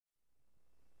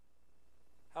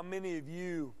How many of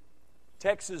you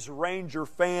Texas Ranger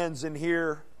fans in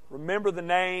here remember the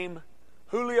name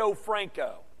Julio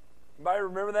Franco? Anybody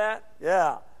remember that?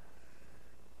 Yeah.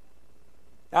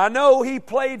 I know he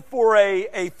played for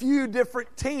a few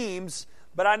different teams,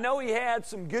 but I know he had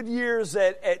some good years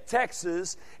at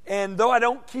Texas. And though I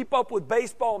don't keep up with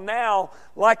baseball now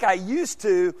like I used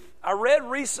to, I read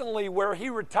recently where he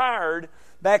retired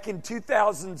back in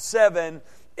 2007.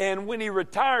 And when he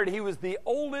retired, he was the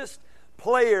oldest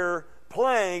player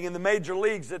playing in the major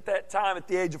leagues at that time at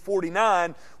the age of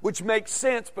 49, which makes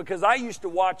sense because I used to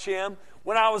watch him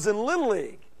when I was in Little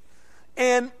League.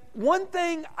 And one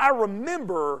thing I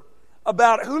remember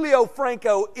about Julio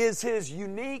Franco is his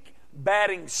unique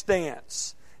batting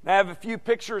stance. Now I have a few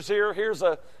pictures here. Here's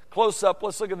a close-up.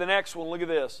 Let's look at the next one. Look at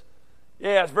this.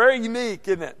 Yeah, it's very unique,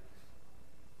 isn't it?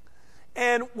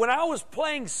 And when I was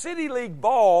playing City League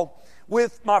ball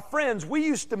with my friends, we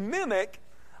used to mimic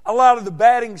a lot of the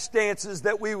batting stances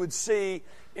that we would see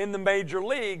in the major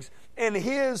leagues. And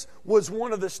his was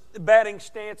one of the batting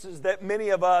stances that many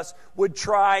of us would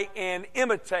try and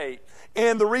imitate.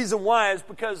 And the reason why is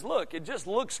because, look, it just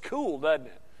looks cool, doesn't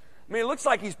it? I mean, it looks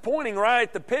like he's pointing right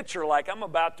at the pitcher like I'm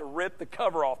about to rip the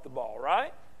cover off the ball,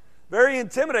 right? Very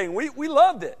intimidating. We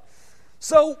loved it.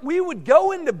 So we would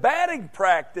go into batting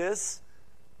practice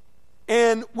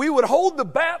and we would hold the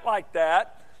bat like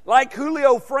that, like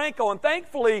Julio Franco. And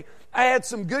thankfully, I had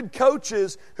some good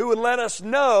coaches who would let us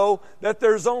know that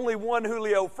there's only one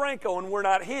Julio Franco and we're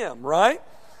not him, right?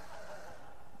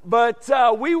 But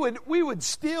we would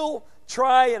still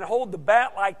try and hold the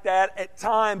bat like that at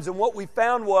times, and what we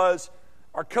found was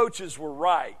our coaches were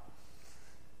right.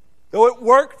 Though it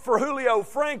worked for Julio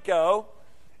Franco,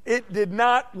 it did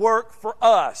not work for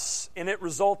us, and it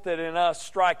resulted in us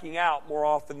striking out more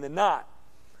often than not.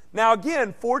 Now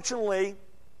again, fortunately,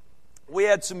 we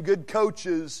had some good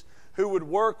coaches who would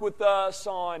work with us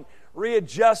on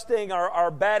readjusting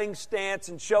our batting stance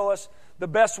and show us the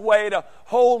best way to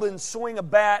hold and swing a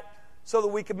bat so that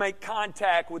we could make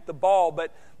contact with the ball.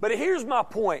 But here's my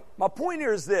point. My point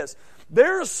here is this.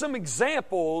 There are some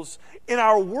examples in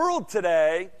our world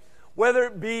today, whether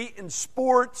it be in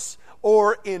sports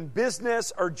or in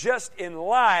business or just in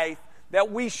life, that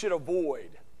we should avoid.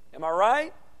 Am I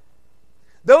right?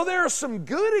 Though there are some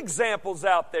good examples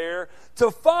out there to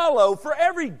follow, for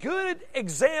every good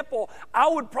example, I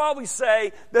would probably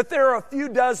say that there are a few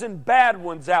dozen bad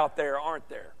ones out there, aren't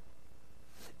there?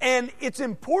 And it's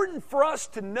important for us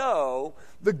to know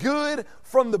the good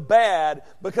from the bad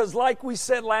because, like we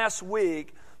said last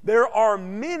week, there are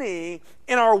many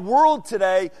in our world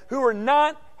today who are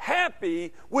not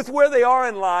happy with where they are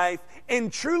in life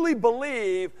and truly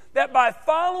believe that by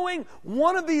following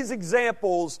one of these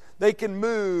examples, they can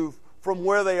move from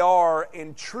where they are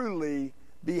and truly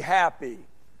be happy.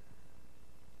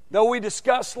 Though we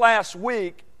discussed last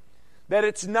week that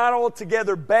it's not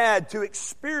altogether bad to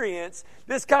experience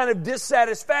this kind of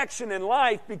dissatisfaction in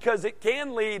life because it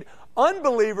can lead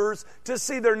unbelievers to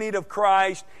see their need of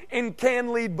Christ and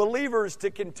can lead believers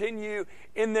to continue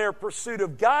in their pursuit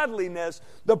of godliness.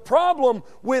 The problem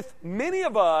with many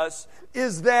of us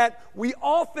is that we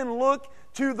often look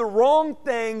to the wrong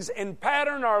things and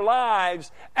pattern our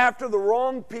lives after the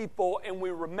wrong people, and we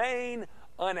remain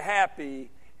unhappy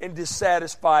and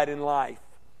dissatisfied in life.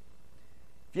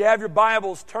 If you have your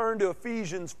Bibles, turn to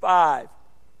Ephesians 5.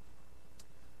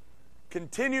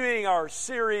 Continuing our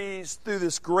series through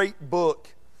this great book.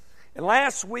 And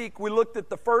last week we looked at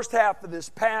the first half of this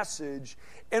passage,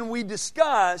 and we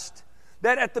discussed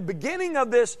that at the beginning of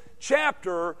this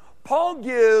chapter, Paul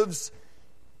gives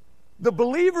the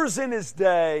believers in his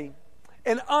day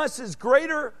and us as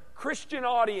greater Christian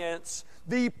audience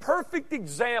the perfect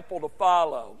example to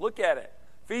follow. Look at it.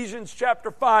 Ephesians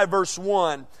chapter 5, verse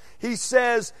 1. He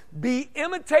says, "Be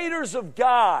imitators of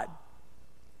God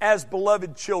as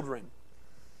beloved children."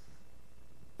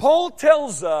 Paul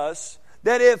tells us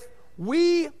that if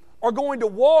we are going to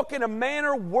walk in a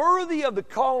manner worthy of the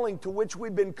calling to which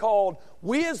we've been called,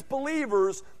 we as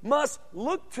believers must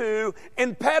look to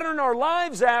and pattern our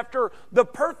lives after the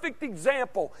perfect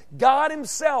example, God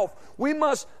Himself. We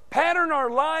must pattern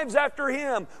our lives after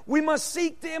Him. We must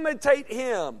seek to imitate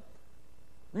Him.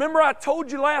 Remember, I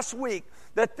told you last week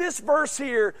that this verse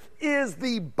here is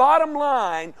the bottom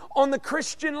line on the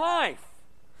Christian life.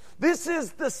 This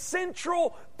is the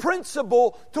central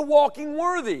principle to walking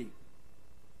worthy.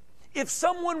 If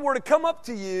someone were to come up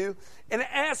to you and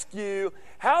ask you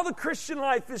how the Christian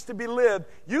life is to be lived,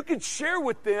 you could share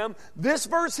with them this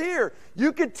verse here.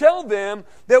 You could tell them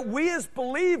that we as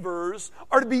believers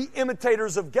are to be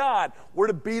imitators of God. We're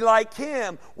to be like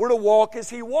Him. We're to walk as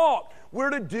He walked.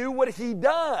 We're to do what He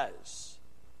does.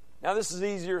 Now, this is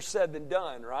easier said than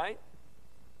done, right?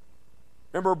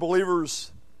 Remember,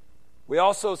 believers, we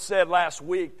also said last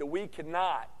week that we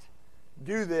cannot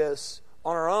do this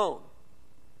on our own.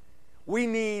 We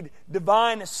need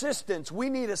divine assistance. We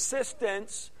need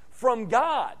assistance from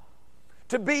God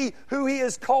to be who He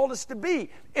has called us to be.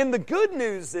 And the good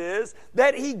news is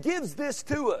that He gives this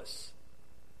to us.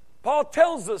 Paul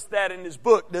tells us that in his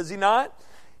book, does he not?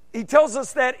 He tells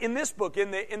us that in this book,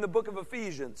 in the book of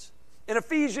Ephesians. In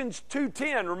Ephesians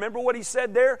 2:10, remember what he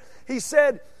said there? He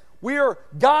said, we are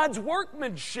God's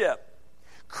workmanship,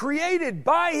 created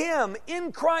by Him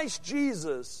in Christ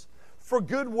Jesus for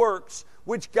good works,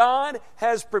 which God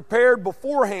has prepared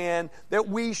beforehand that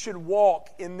we should walk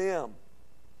in them.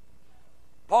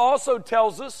 Paul also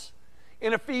tells us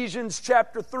in Ephesians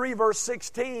chapter 3, verse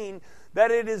 16, that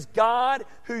it is God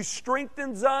who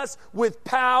strengthens us with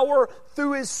power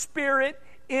through His Spirit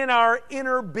in our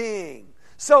inner being.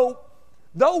 So,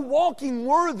 though walking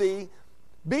worthy,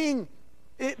 being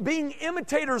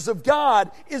imitators of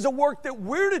God is a work that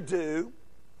we're to do,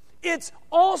 it's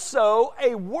also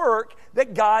a work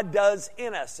that God does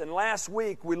in us. And last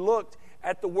week we looked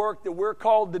at the work that we're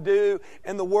called to do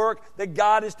and the work that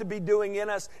God is to be doing in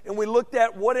us. And we looked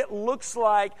at what it looks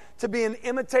like to be an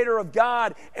imitator of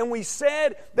God. And we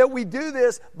said that we do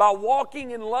this by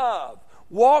walking in love,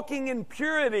 walking in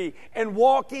purity, and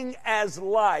walking as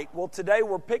light. Well, today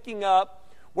we're picking up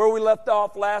where we left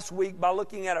off last week by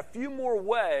looking at a few more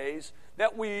ways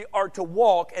that we are to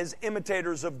walk as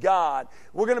imitators of God.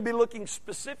 We're going to be looking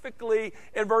specifically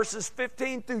at verses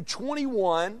 15 through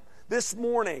 21 this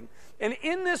morning. And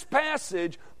in this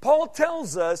passage, Paul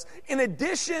tells us, in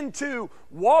addition to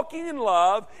walking in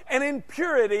love and in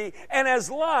purity and as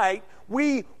light,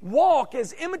 we walk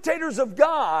as imitators of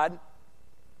God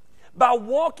by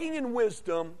walking in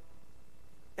wisdom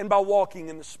and by walking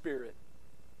in the Spirit.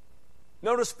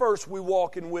 Notice first, we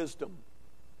walk in wisdom.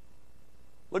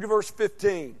 Look at verse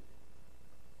 15.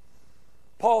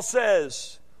 Paul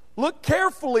says, look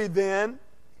carefully then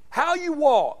how you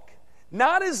walk,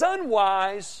 not as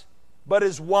unwise, but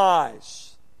as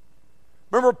wise.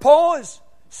 Remember, Paul is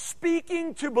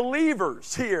speaking to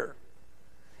believers here,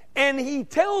 and he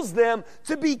tells them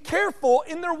to be careful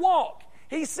in their walk.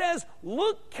 He says,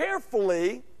 look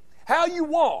carefully how you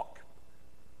walk.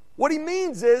 What he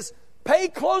means is, pay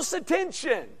close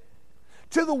attention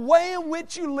to the way in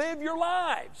which you live your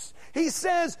lives. He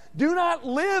says, do not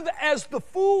live as the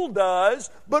fool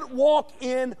does, but walk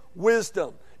in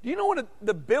wisdom. Do you know what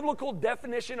the biblical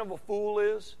definition of a fool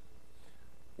is?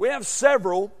 We have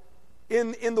several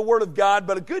in the Word of God,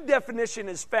 but a good definition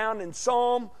is found in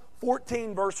Psalm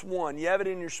 14, verse 1. You have it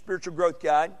in your spiritual growth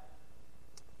guide.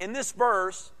 In this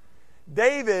verse,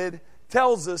 David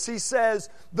tells us, he says,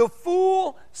 the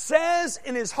fool says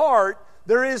in his heart,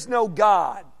 there is no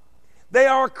God. They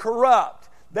are corrupt.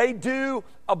 They do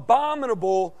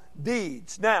abominable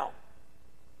deeds. Now,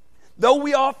 though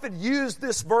we often use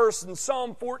this verse in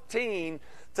Psalm 14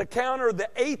 to counter the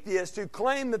atheists who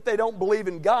claim that they don't believe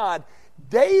in God,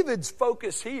 David's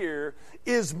focus here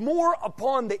is more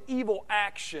upon the evil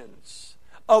actions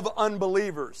of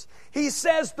unbelievers. He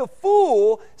says the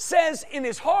fool says in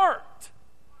his heart,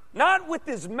 not with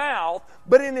his mouth,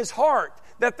 but in his heart,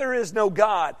 that there is no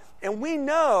God. And we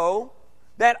know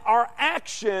that our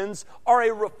actions are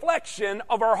a reflection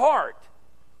of our heart.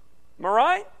 Am I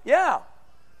right? Yeah.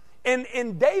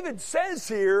 And David says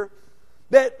here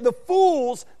that the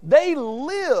fools, they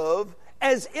live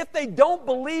as if they don't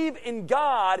believe in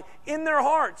God in their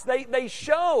hearts. They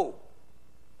show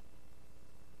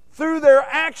through their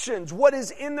actions what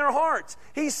is in their hearts.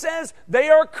 He says they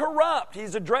are corrupt.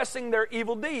 He's addressing their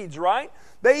evil deeds, right?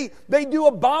 They do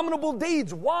abominable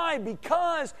deeds. Why?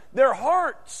 Because their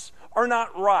hearts are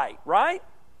not right?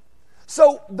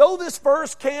 So, though this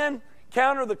verse can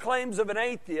counter the claims of an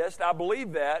atheist, I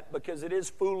believe that because it is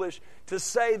foolish to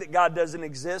say that God doesn't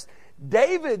exist.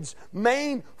 David's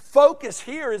main focus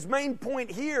here, his main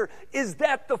point here, is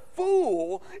that the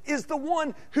fool is the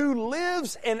one who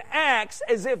lives and acts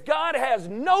as if God has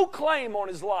no claim on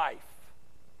his life,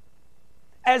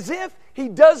 as if He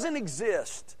doesn't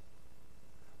exist.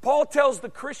 Paul tells the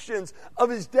Christians of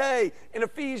his day in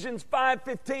Ephesians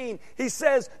 5:15, he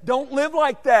says, don't live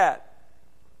like that.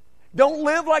 Don't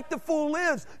live like the fool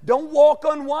lives. Don't walk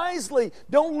unwisely.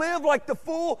 Don't live like the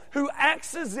fool who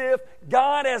acts as if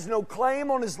God has no claim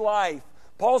on his life.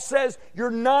 Paul says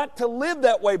you're not to live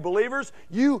that way, believers.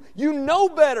 You know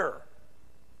better.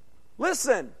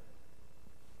 Listen,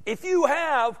 if you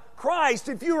have Christ,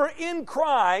 if you are in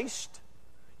Christ,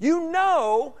 you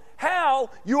know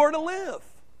how you are to live.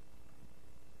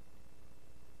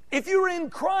 If you're in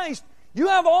Christ, You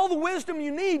have all the wisdom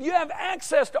you need. You have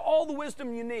access to all the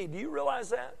wisdom you need. Do you realize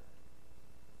that?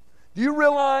 Do you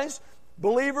realize,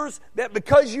 believers, that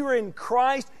because you are in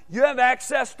Christ, you have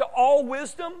access to all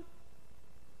wisdom?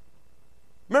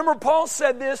 Remember, Paul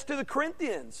said this to the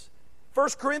Corinthians, 1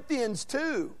 Corinthians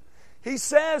 2. He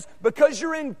says, because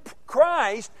you're in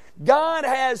Christ, God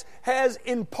has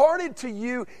imparted to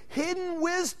you hidden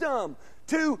wisdom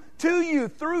to you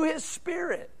through His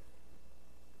Spirit.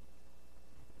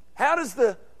 How does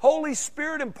the Holy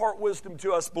Spirit impart wisdom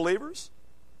to us, believers?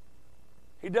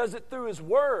 He does it through His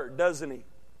Word, doesn't He?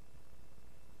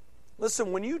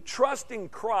 Listen, when you trust in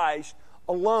Christ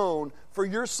alone for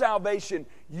your salvation,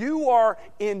 you are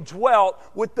indwelt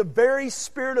with the very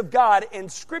Spirit of God.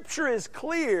 And Scripture is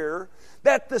clear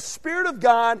that the Spirit of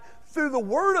God, through the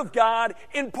Word of God,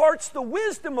 imparts the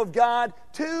wisdom of God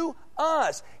to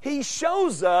us. He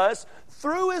shows us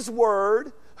through His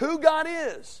Word who God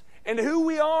is, and who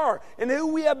we are, and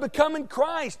who we have become in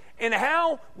Christ, and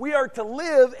how we are to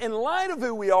live in light of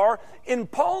who we are. And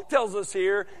Paul tells us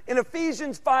here in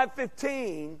Ephesians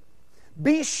 5:15,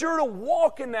 be sure to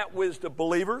walk in that wisdom,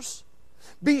 believers.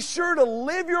 Be sure to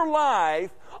live your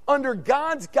life under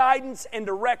God's guidance and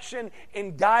direction,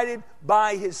 and guided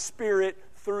by His Spirit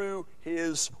through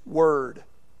His Word.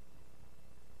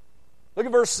 Look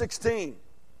at verse 16.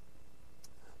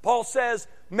 Paul says,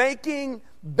 making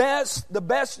the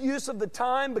best use of the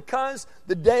time because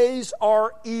the days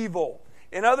are evil.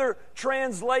 In other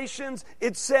translations,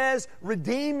 it says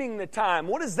redeeming the time.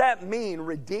 What does that mean,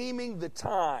 redeeming the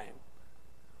time?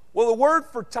 Well, the word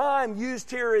for time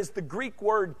used here is the Greek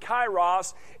word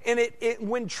kairos, and it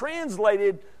when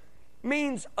translated,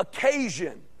 means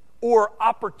occasion or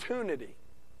opportunity.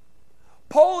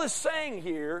 Paul is saying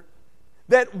here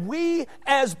that we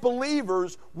as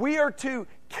believers, we are to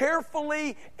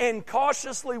carefully and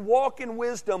cautiously walk in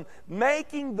wisdom,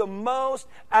 making the most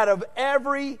out of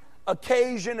every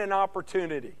occasion and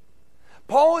opportunity.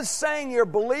 Paul is saying here,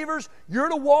 believers, you're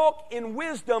to walk in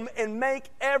wisdom and make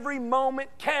every moment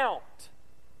count.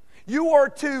 You are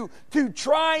to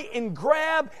try and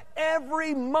grab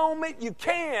every moment you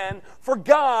can for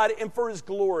God and for His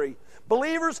glory.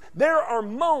 Believers, there are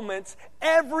moments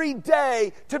every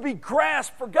day to be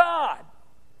grasped for God.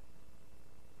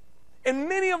 And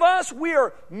many of us, we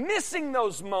are missing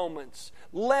those moments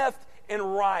left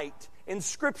and right. And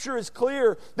Scripture is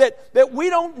clear that we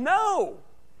don't know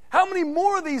how many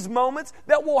more of these moments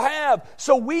that we'll have.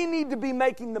 So we need to be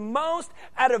making the most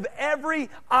out of every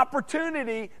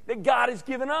opportunity that God has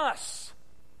given us.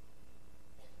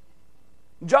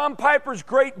 John Piper's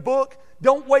great book,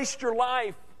 Don't Waste Your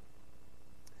Life,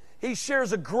 he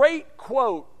shares a great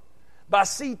quote by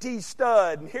C.T.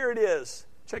 Studd. And here it is.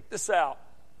 Check this out.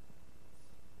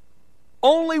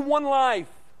 Only one life,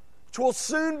 which will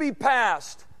soon be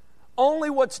past.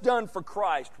 Only what's done for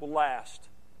Christ will last.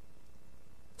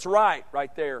 It's right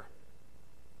there.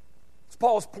 It's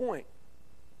Paul's point.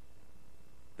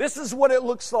 This is what it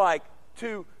looks like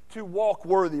to walk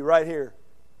worthy right here.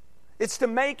 It's to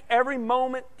make every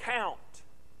moment count.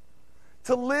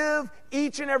 To live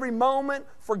each and every moment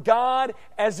for God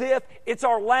as if it's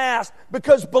our last.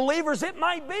 Because believers, it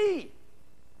might be.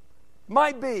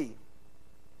 Might be.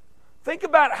 Think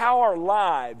about how our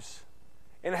lives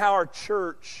and how our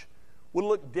church would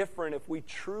look different if we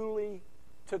truly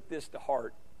took this to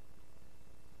heart.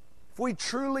 If we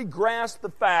truly grasp the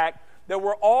fact that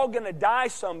we're all going to die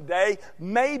someday,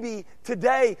 maybe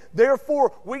today.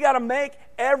 Therefore, we got to make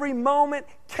every moment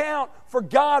count for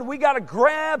God. We got to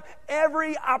grab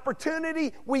every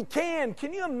opportunity we can.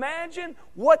 Can you imagine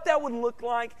what that would look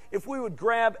like if we would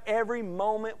grab every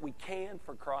moment we can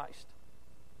for Christ?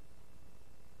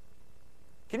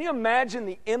 Can you imagine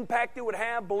the impact it would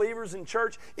have, believers in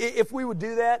church, if we would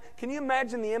do that? Can you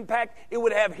imagine the impact it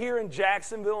would have here in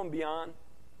Jacksonville and beyond?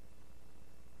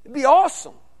 It'd be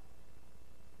awesome.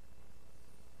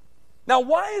 Now,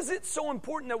 why is it so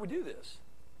important that we do this?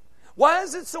 Why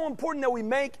is it so important that we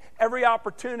make every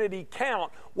opportunity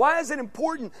count? Why is it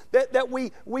important that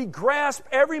we grasp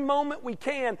every moment we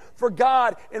can for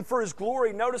God and for His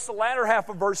glory? Notice the latter half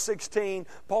of verse 16.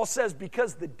 Paul says,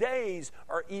 because the days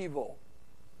are evil.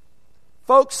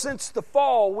 Folks, since the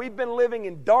fall, we've been living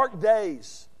in dark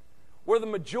days where the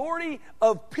majority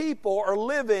of people are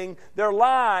living their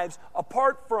lives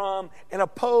apart from and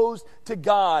opposed to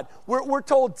God. We're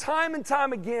told time and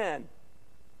time again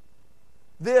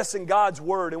this in God's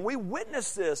Word, and we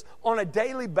witness this on a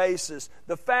daily basis,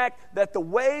 the fact that the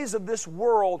ways of this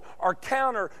world are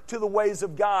counter to the ways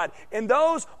of God. And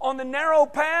those on the narrow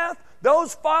path,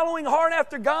 those following hard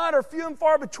after God, are few and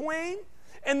far between.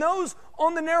 And those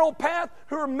on the narrow path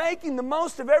who are making the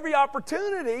most of every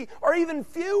opportunity are even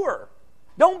fewer.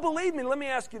 Don't believe me? Let me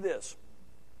ask you this.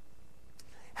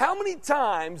 How many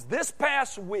times this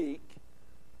past week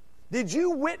did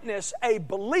you witness a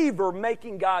believer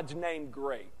making God's name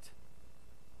great?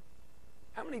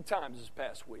 How many times this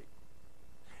past week?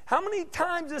 How many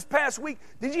times this past week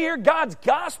did you hear God's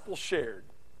gospel shared?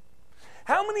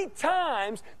 How many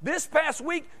times this past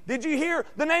week did you hear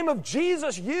the name of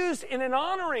Jesus used in an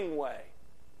honoring way?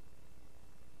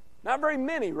 Not very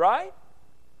many, right?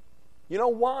 You know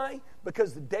why?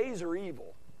 Because the days are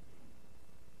evil.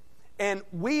 And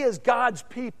we as God's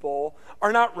people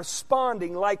are not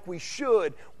responding like we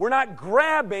should. We're not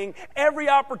grabbing every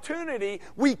opportunity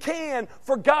we can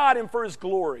for God and for His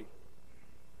glory.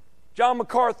 John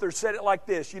MacArthur said it like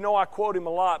this. You know I quote him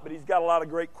a lot, but he's got a lot of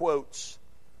great quotes.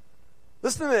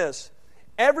 Listen to this.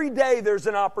 Every day there's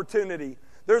an opportunity.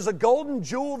 There's a golden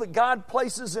jewel that God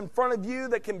places in front of you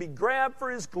that can be grabbed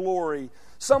for His glory.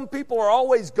 Some people are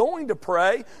always going to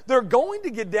pray. They're going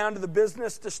to get down to the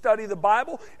business to study the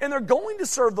Bible, and they're going to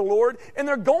serve the Lord, and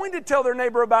they're going to tell their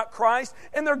neighbor about Christ,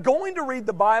 and they're going to read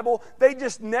the Bible. They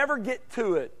just never get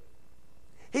to it.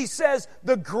 He says,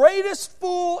 the greatest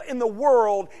fool in the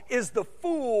world is the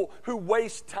fool who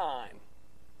wastes time.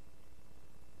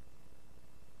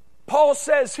 Paul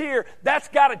says here, that's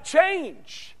got to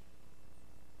change.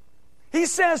 He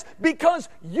says, because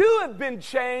you have been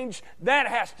changed, that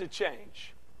has to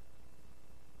change.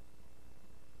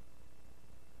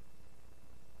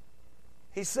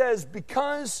 He says,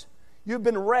 because you've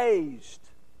been raised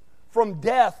from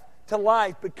death to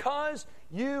life, because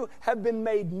you have been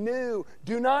made new,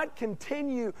 do not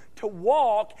continue to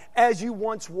walk as you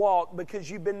once walked, because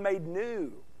you've been made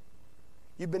new.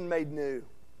 You've been made new.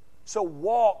 So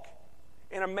walk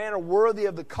in a manner worthy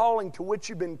of the calling to which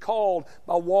you've been called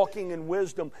by walking in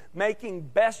wisdom, making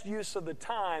best use of the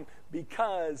time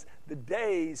because the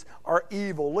days are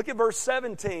evil. Look at verse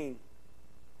 17.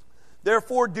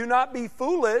 Therefore, do not be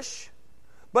foolish,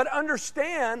 but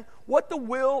understand what the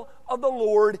will of the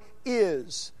Lord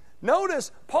is.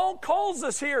 Notice, Paul calls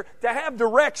us here to have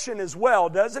direction as well,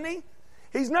 doesn't he?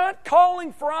 He's not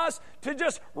calling for us to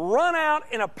just run out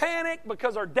in a panic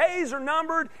because our days are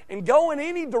numbered and go in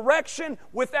any direction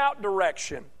without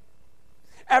direction.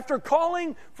 After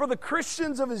calling for the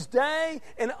Christians of his day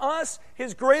and us,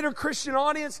 his greater Christian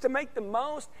audience, to make the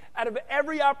most out of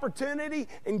every opportunity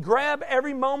and grab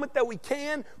every moment that we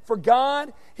can for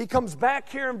God, he comes back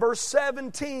here in verse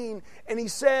 17 and he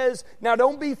says, now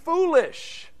don't be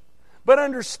foolish, but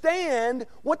understand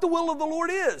what the will of the Lord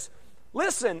is.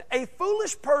 Listen, a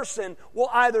foolish person will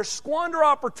either squander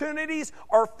opportunities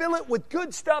or fill it with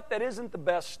good stuff that isn't the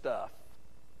best stuff.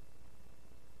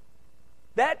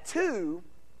 That too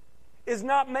is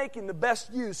not making the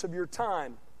best use of your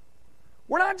time.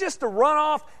 We're not just to run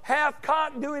off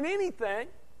half-cocked doing anything.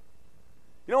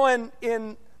 You know,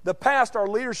 in the past, our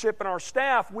leadership and our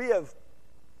staff, we have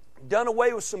done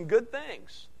away with some good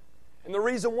things. And the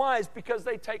reason why is because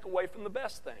they take away from the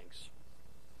best things.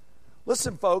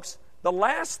 Listen, folks, the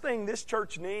last thing this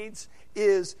church needs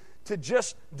is to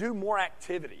just do more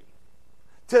activity,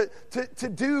 to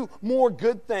do more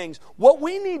good things. What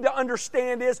we need to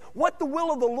understand is what the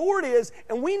will of the Lord is,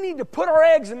 and we need to put our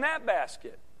eggs in that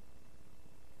basket.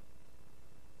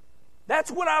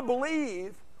 That's what I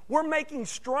believe we're making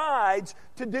strides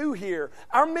to do here.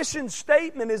 Our mission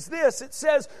statement is this. It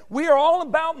says, we are all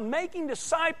about making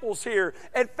disciples here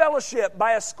at Fellowship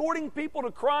by escorting people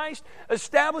to Christ,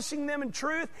 establishing them in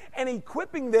truth, and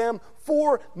equipping them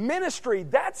for ministry.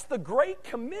 That's the great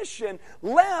commission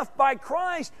left by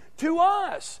Christ to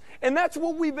us. And that's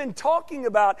what we've been talking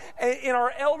about in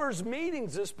our elders'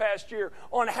 meetings this past year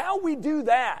on how we do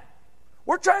that.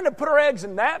 We're trying to put our eggs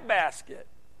in that basket.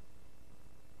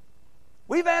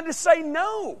 We've had to say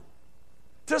no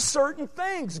to certain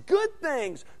things, good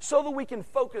things, so that we can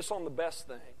focus on the best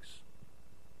things.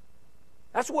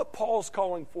 That's what Paul's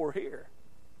calling for here.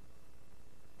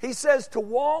 He says to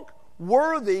walk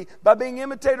worthy by being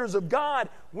imitators of God,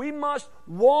 we must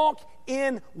walk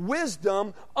in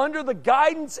wisdom under the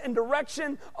guidance and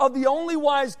direction of the only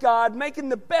wise God, making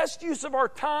the best use of our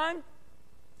time,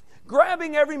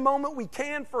 grabbing every moment we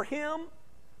can for Him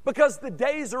because the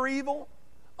days are evil,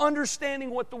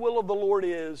 understanding what the will of the Lord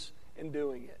is and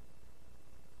doing it.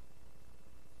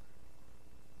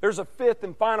 There's a fifth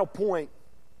and final point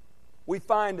we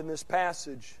find in this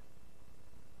passage.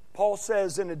 Paul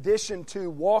says, in addition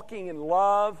to walking in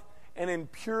love and in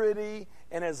purity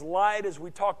and as light as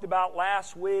we talked about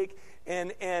last week,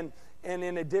 and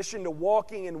in addition to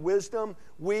walking in wisdom,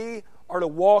 we are to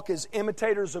walk as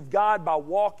imitators of God by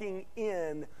walking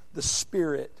in the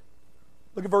Spirit.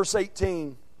 Look at verse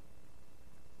 18.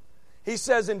 He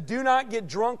says, "And do not get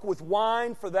drunk with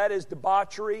wine, for that is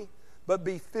debauchery, but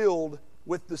be filled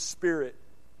with the Spirit."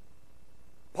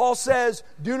 Paul says,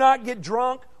 do not get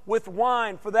drunk with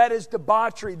wine, for that is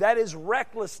debauchery, that is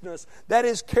recklessness, that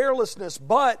is carelessness.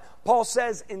 But, Paul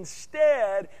says,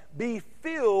 instead, be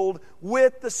filled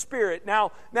with the Spirit.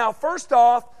 Now, first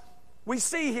off, we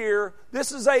see here,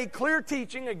 this is a clear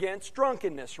teaching against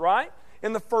drunkenness, right?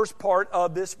 In the first part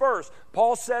of this verse.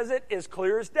 Paul says it as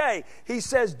clear as day. He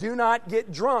says, do not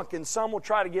get drunk. And some will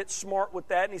try to get smart with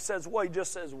that. And he says, well, he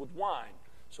just says with wine.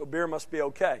 So beer must be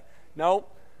okay. No.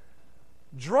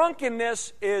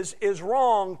 Drunkenness is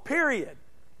wrong, period.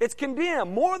 It's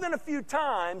condemned more than a few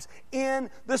times in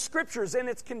the Scriptures, and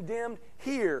it's condemned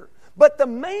here. But the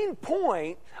main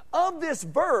point of this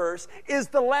verse is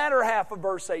the latter half of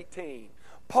verse 18.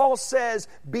 Paul says,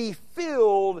 be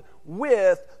filled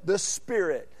with the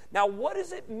Spirit. Now, what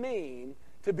does it mean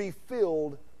to be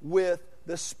filled with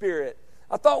the Spirit?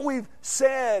 I thought we've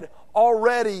said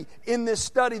already in this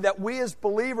study that we as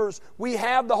believers, we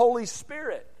have the Holy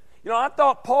Spirit. You know, I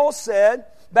thought Paul said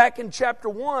back in chapter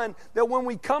 1 that when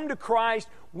we come to Christ,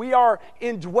 we are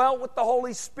indwelt with the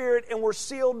Holy Spirit and we're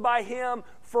sealed by Him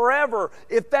forever.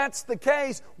 If that's the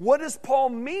case, what does Paul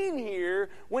mean here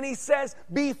when he says,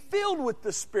 be filled with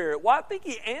the Spirit? Well, I think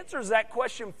he answers that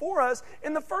question for us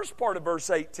in the first part of verse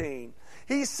 18.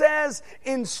 He says,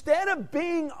 instead of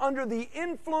being under the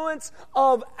influence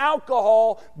of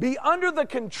alcohol, be under the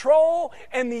control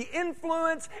and the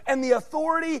influence and the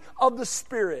authority of the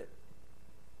Spirit.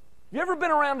 You ever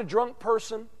been around a drunk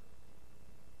person?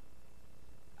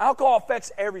 Alcohol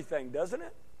affects everything, doesn't it?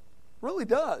 It really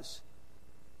does.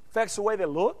 It affects the way they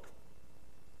look,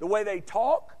 the way they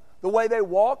talk, the way they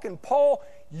walk. And Paul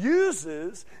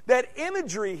uses that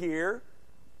imagery here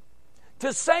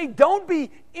to say, don't be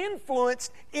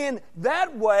influenced in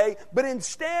that way, but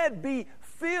instead be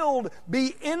filled,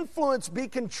 be influenced, be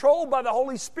controlled by the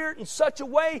Holy Spirit in such a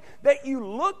way that you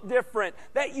look different,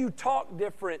 that you talk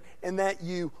different, and that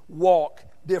you walk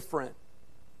different.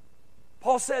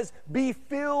 Paul says, be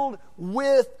filled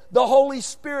with the Holy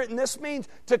Spirit. And this means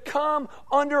to come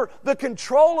under the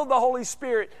control of the Holy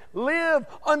Spirit. Live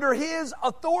under His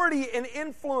authority and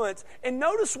influence. And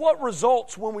notice what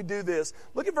results when we do this.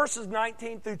 Look at verses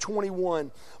 19 through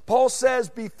 21. Paul says,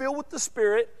 be filled with the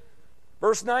Spirit.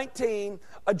 Verse 19,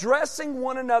 addressing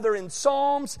one another in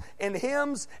psalms and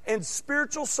hymns and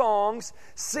spiritual songs,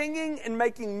 singing and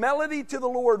making melody to the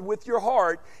Lord with your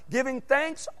heart, giving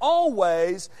thanks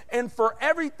always and for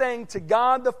everything to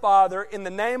God the Father in the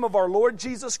name of our Lord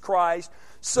Jesus Christ,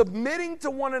 submitting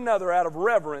to one another out of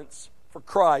reverence for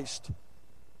Christ.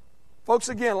 Folks,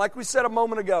 again, like we said a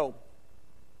moment ago,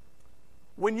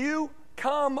 when you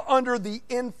come under the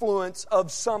influence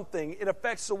of something, it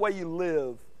affects the way you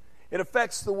live. It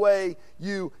affects the way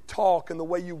you talk and the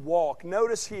way you walk.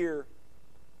 Notice here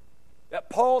that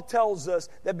Paul tells us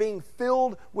that being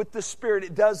filled with the Spirit,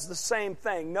 it does the same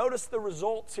thing. Notice the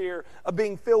results here of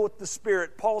being filled with the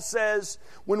Spirit. Paul says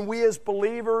when we as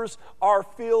believers are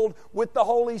filled with the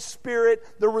Holy Spirit,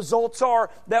 the results are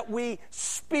that we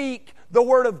speak the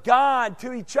Word of God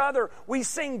to each other. We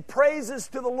sing praises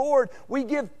to the Lord. We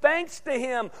give thanks to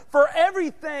Him for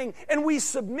everything. And we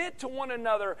submit to one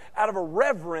another out of a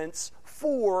reverence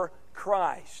for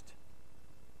Christ.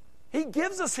 He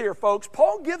gives us here, folks,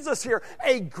 Paul gives us here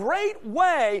a great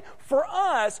way for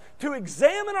us to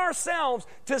examine ourselves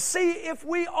to see if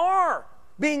we are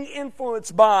being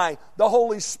influenced by the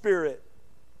Holy Spirit.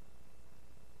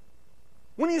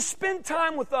 When you spend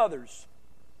time with others,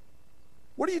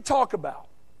 what do you talk about?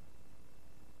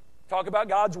 Talk about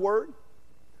God's Word?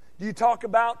 Do you talk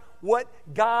about what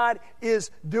God is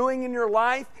doing in your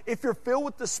life? If you're filled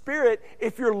with the Spirit,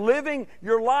 if you're living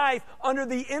your life under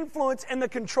the influence and the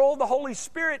control of the Holy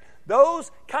Spirit, those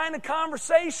kind of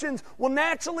conversations will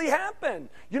naturally happen.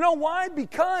 You know why?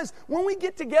 Because when we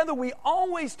get together, we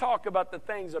always talk about the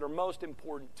things that are most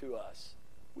important to us.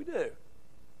 We do.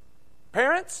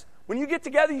 Parents, when you get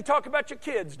together, you talk about your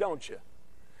kids, don't you?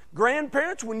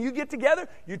 Grandparents, when you get together,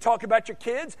 you talk about your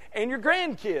kids and your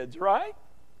grandkids, right?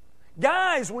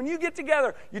 Guys, when you get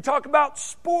together, you talk about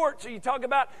sports or you talk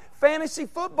about fantasy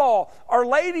football. Our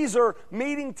ladies are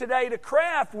meeting today to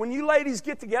craft. When you ladies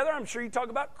get together, I'm sure you talk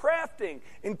about crafting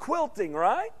and quilting,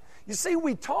 right? You see,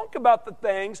 we talk about the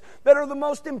things that are the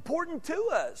most important to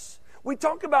us. We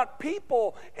talk about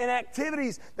people and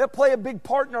activities that play a big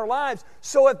part in our lives.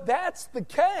 So if that's the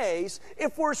case,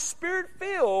 if we're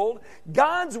Spirit-filled,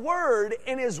 God's Word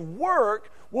and His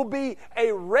work will be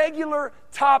a regular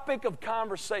topic of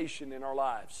conversation in our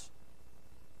lives.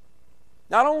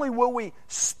 Not only will we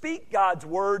speak God's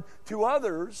word to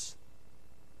others,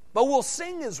 but we'll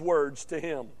sing His words to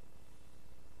Him.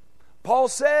 Paul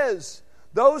says,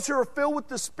 those who are filled with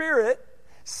the Spirit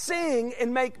sing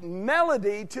and make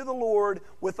melody to the Lord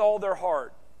with all their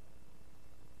heart.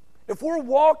 If we're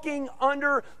walking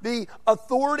under the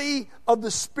authority of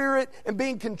the Spirit and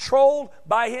being controlled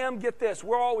by Him, get this,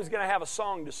 we're always going to have a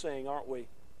song to sing, aren't we?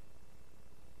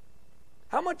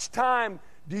 How much time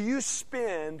do you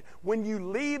spend when you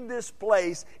leave this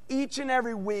place each and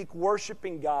every week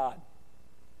worshiping God?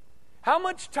 How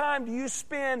much time do you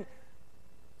spend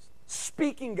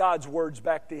speaking God's words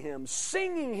back to Him,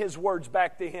 singing His words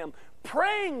back to Him,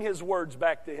 praying His words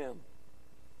back to Him?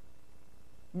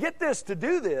 Get this, to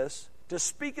do this, to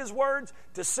speak His words,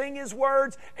 to sing His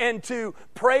words, and to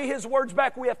pray His words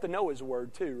back, we have to know His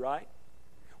word too, right?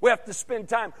 We have to spend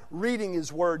time reading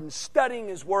His word and studying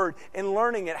His word and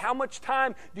learning it. How much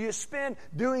time do you spend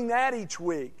doing that each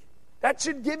week? That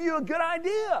should give you a good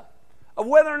idea of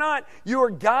whether or not you are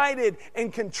guided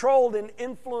and controlled and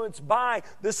influenced by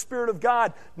the Spirit of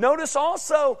God. Notice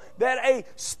also that a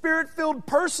Spirit-filled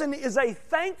person is a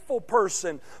thankful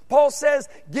person. Paul says,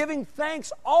 giving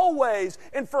thanks always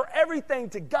and for everything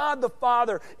to God the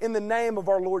Father in the name of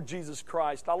our Lord Jesus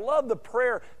Christ. I love the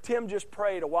prayer Tim just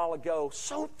prayed a while ago.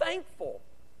 So thankful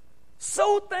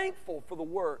for the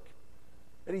work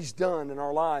that He's done in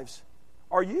our lives.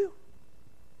 Are you?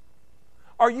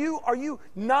 Are you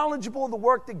knowledgeable of the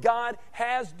work that God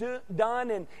has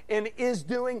done and is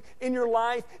doing in your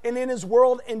life and in His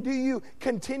world? And do you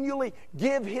continually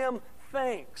give Him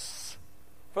thanks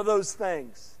for those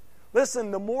things? Listen,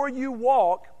 the more you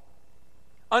walk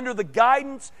under the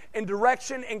guidance and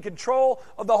direction and control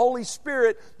of the Holy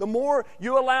Spirit, the more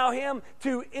you allow Him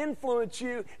to influence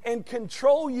you and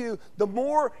control you, the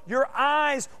more your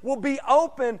eyes will be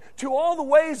open to all the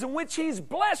ways in which He's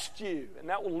blessed you. And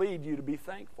that will lead you to be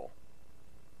thankful.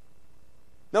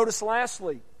 Notice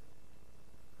lastly,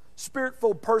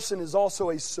 Spirit-filled person is also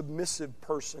a submissive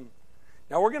person.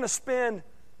 Now we're going to spend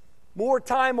more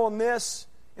time on this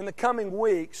in the coming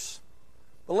weeks.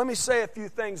 But let me say a few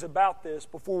things about this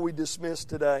before we dismiss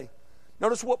today.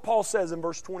 Notice what Paul says in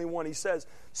verse 21. He says,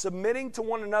 submitting to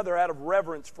one another out of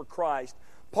reverence for Christ.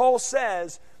 Paul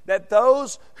says that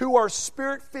those who are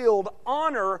Spirit-filled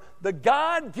honor the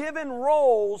God-given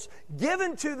roles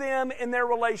given to them in their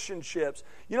relationships.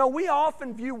 You know, we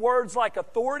often view words like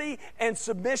authority and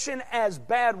submission as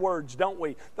bad words, don't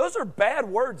we? Those are bad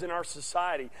words in our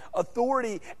society,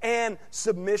 authority and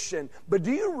submission. But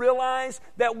do you realize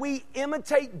that we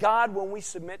imitate God when we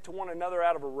submit to one another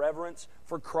out of a reverence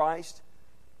for Christ?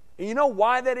 And you know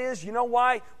why that is? You know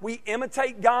why we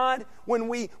imitate God when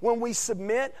we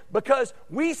submit? Because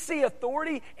we see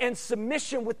authority and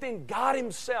submission within God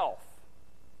Himself.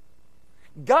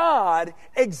 God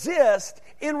exists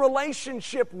in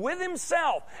relationship with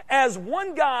Himself as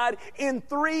one God in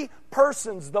three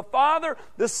persons, the Father,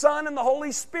 the Son, and the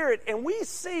Holy Spirit. And we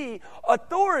see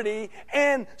authority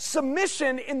and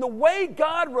submission in the way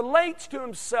God relates to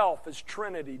Himself as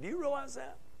Trinity. Do you realize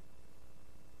that?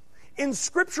 In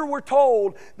Scripture, we're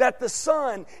told that the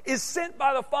Son is sent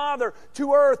by the Father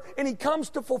to earth, and He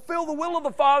comes to fulfill the will of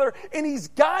the Father, and He's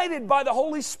guided by the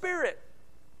Holy Spirit.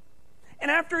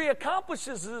 And after He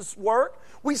accomplishes this work,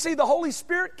 we see the Holy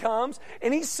Spirit comes,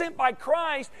 and He's sent by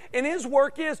Christ, and His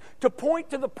work is to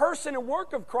point to the person and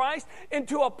work of Christ and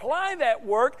to apply that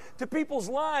work to people's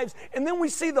lives. And then we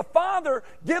see the Father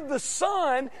give the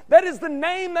Son, that is the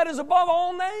name that is above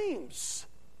all names.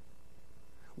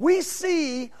 We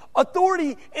see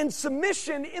authority and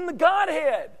submission in the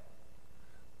Godhead.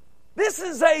 This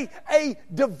is a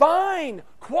divine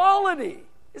quality.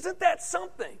 Isn't that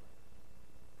something?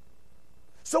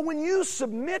 So when you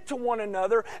submit to one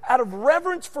another out of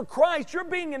reverence for Christ, you're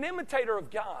being an imitator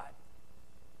of God.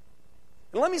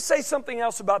 And let me say something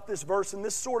else about this verse, and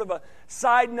this is sort of a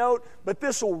side note, but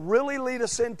this will really lead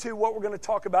us into what we're going to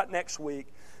talk about next week.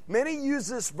 Many use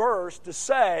this verse to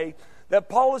say that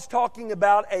Paul is talking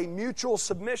about a mutual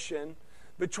submission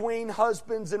between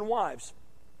husbands and wives.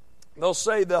 They'll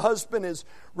say the husband is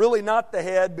really not the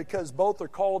head because both are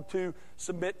called to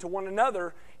submit to one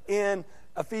another in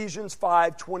Ephesians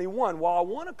 5:21. Well, I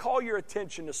want to call your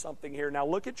attention to something here. Now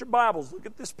look at your Bibles. Look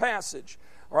at this passage.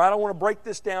 All right, I want to break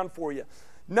this down for you.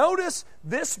 Notice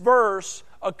this verse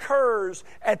occurs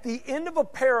at the end of a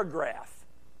paragraph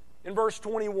in verse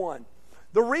 21.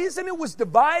 The reason it was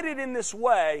divided in this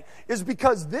way is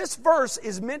because this verse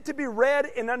is meant to be read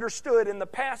and understood in the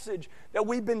passage that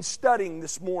we've been studying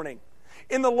this morning.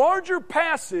 In the larger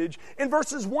passage, in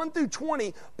verses 1 through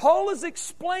 20, Paul is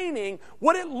explaining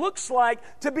what it looks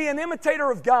like to be an imitator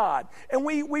of God. And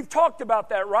we've talked about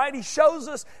that, right? He shows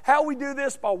us how we do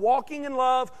this by walking in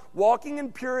love, walking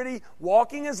in purity,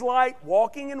 walking as light,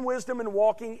 walking in wisdom, and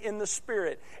walking in the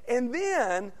Spirit. And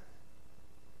then,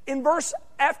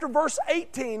 after verse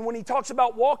 18, when he talks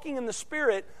about walking in the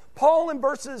Spirit, Paul in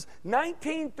verses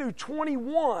 19 through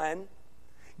 21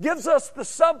 gives us the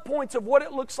subpoints of what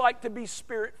it looks like to be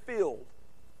Spirit-filled.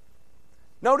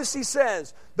 Notice he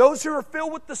says, those who are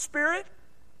filled with the Spirit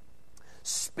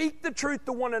speak the truth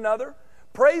to one another,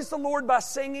 praise the Lord by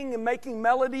singing and making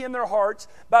melody in their hearts,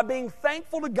 by being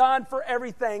thankful to God for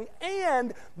everything,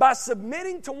 and by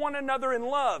submitting to one another in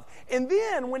love. And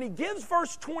then when he gives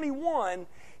verse 21,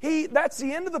 that's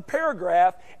the end of the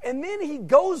paragraph, and then he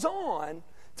goes on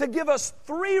to give us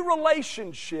 3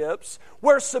 relationships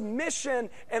where submission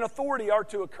and authority are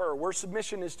to occur, where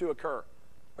submission is to occur.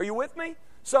 Are you with me?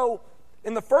 So,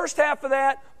 in the first half of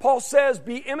that, Paul says,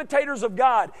 be imitators of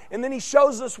God. And then he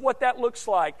shows us what that looks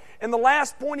like. And the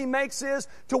last point he makes is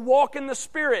to walk in the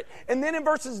Spirit. And then in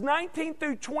verses 19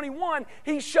 through 21,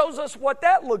 he shows us what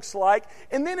that looks like.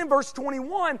 And then in verse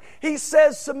 21, he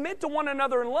says, submit to one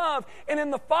another in love. And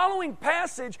in the following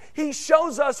passage, he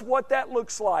shows us what that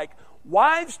looks like.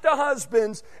 Wives to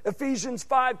husbands, Ephesians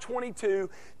 5:22,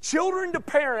 children to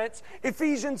parents,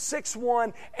 Ephesians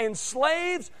 6:1, and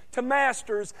slaves to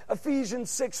masters, Ephesians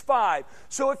 6:5.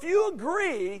 So if you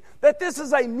agree that this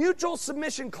is a mutual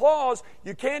submission clause,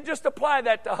 you can't just apply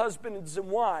that to husbands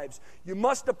and wives. You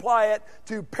must apply it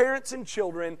to parents and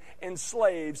children and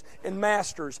slaves and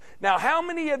masters. Now, how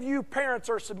many of you parents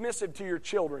are submissive to your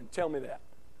children? Tell me that.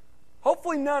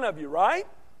 Hopefully none of you, right?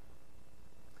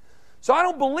 So I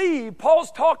don't believe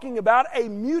Paul's talking about a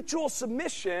mutual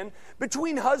submission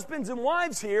between husbands and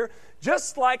wives here,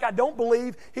 just like I don't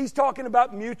believe he's talking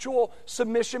about mutual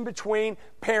submission between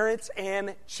parents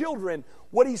and children.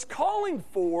 What he's calling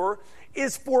for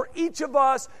is for each of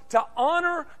us to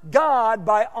honor God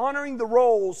by honoring the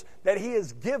roles that he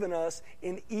has given us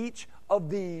in each of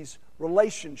these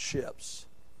relationships.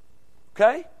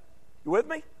 Okay? You with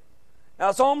me? Now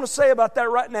that's all I'm going to say about that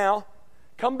right now.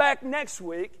 Come back next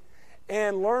week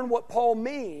and learn what Paul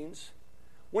means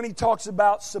when he talks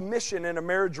about submission in a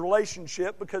marriage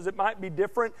relationship, because it might be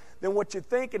different than what you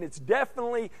think, and it's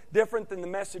definitely different than the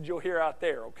message you'll hear out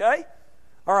there, okay?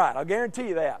 All right, I'll guarantee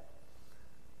you that.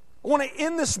 I want to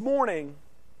end this morning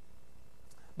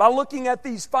by looking at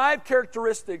these 5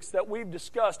 characteristics that we've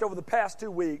discussed over the past 2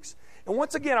 weeks. And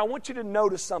once again, I want you to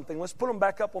notice something. Let's put them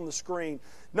back up on the screen.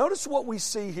 Notice what we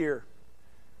see here.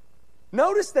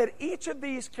 Notice that each of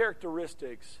these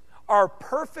characteristics are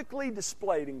perfectly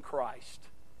displayed in Christ.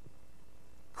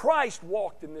 Christ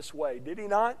walked in this way, did he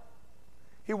not?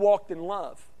 He walked in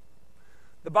love.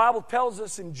 The Bible tells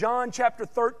us in John chapter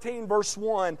 13, verse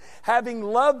 1, having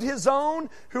loved his own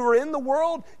who were in the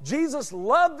world, Jesus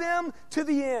loved them to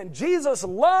the end. Jesus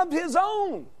loved his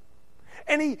own.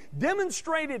 And he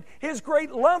demonstrated his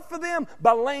great love for them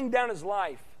by laying down his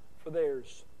life for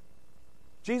theirs.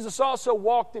 Jesus also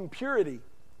walked in purity.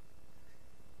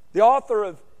 The author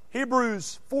of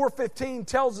Hebrews 4:15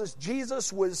 tells us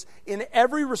Jesus was in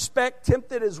every respect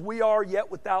tempted as we are,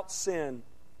 yet without sin.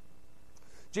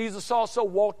 Jesus also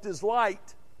walked as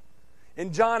light.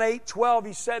 In John 8:12,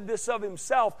 he said this of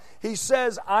himself. He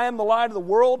says, I am the light of the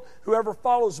world. Whoever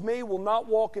follows me will not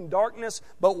walk in darkness,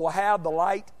 but will have the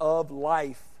light of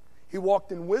life. He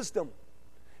walked in wisdom.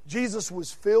 Jesus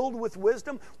was filled with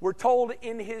wisdom. We're told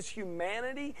in his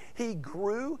humanity, he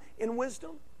grew in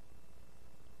wisdom.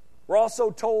 We're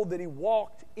also told that he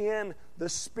walked in the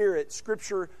Spirit.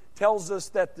 Scripture tells us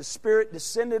that the Spirit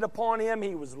descended upon him.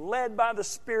 He was led by the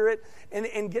Spirit.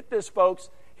 And get this, folks,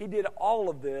 he did all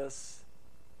of this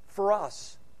for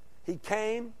us. He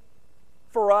came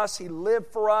for us. He lived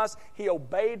for us. He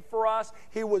obeyed for us.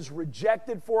 He was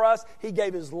rejected for us. He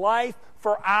gave his life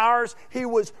for ours. He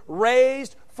was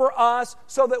raised for us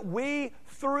so that we,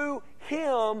 through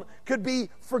him, could be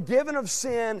forgiven of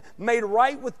sin, made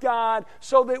right with God,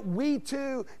 so that we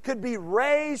too could be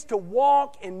raised to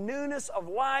walk in newness of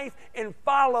life and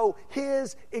follow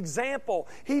his example.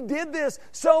 He did this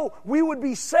so we would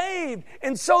be saved,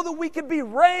 and so that we could be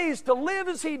raised to live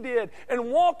as he did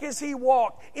and walk as he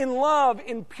walked, in love,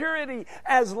 in purity,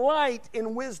 as light,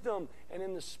 in wisdom, and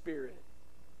in the Spirit.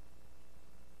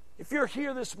 If you're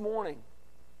here this morning,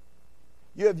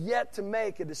 you have yet to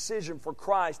make a decision for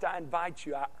Christ, I invite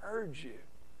you, I urge you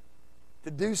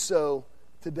to do so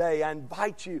today. I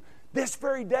invite you this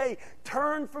very day.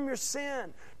 Turn from your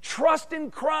sin. Trust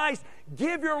in Christ.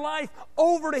 Give your life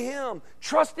over to Him.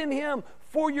 Trust in Him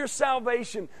for your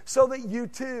salvation so that you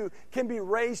too can be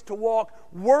raised to walk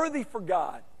worthy for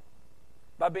God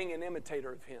by being an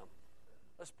imitator of Him.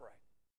 Let's pray.